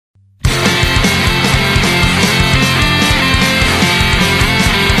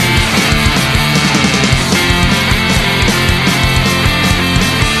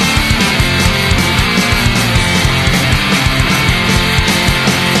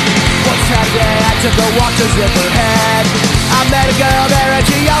took a walk to Zipperhead. I met a girl there and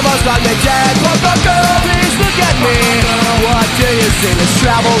she almost got me dead. Punk rock girl, please look at me. What do you see? Let's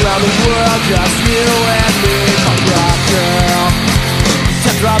travel around the world, just you and me. Punk rock girl.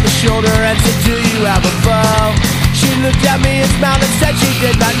 Tapped her on the shoulder and said, do you have a bow? She looked at me and smiled and said she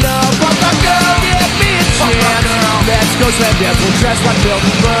did not know. Punk rock girl, give me a chance. Let's go slam dance, we'll dress like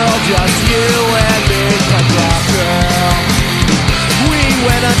Melton, just you and me. Punk rock girl. We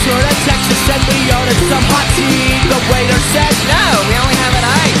went on tour to Texas and we ordered some hot tea. The waiter said, no, we only have an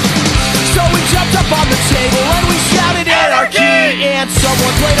ice. So we jumped up on the table and we shouted anarchy. And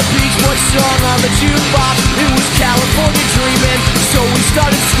someone played a Beach Boys song on the jukebox. It was California Dreamin'. So we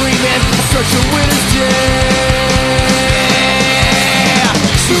started screaming, such a winner's day.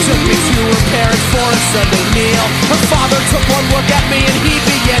 She took me to her parents for a Sunday meal. Her father took one look at me and he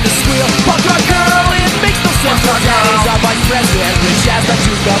began to squeal. Punk rock girl, it makes no sense. Our daddies are my friends, man. Rich as that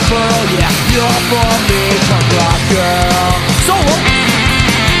juice got pearl. Yeah, you're for me, punk rock girl. Solo.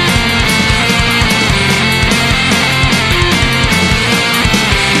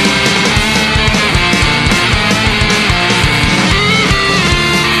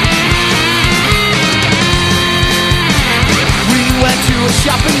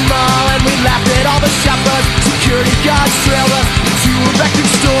 Shopping mall and we laughed at all the shoppers. Security guards trailed us to a record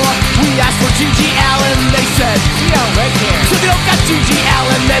store. We asked for G.G. Allen, they said, yeah, right here. So if you don't got G.G.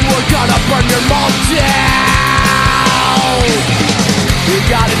 Allen, then we're gonna burn your mall down. We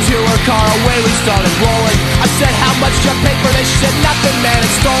got into her car, away we started rolling. I said, how much you pay for this shit? Nothing, man,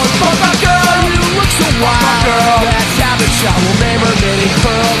 it's stolen. Punk rock girl, you look so wild. Girl, that cabbage shot will name her Minnie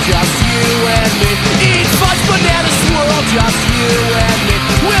Pearl.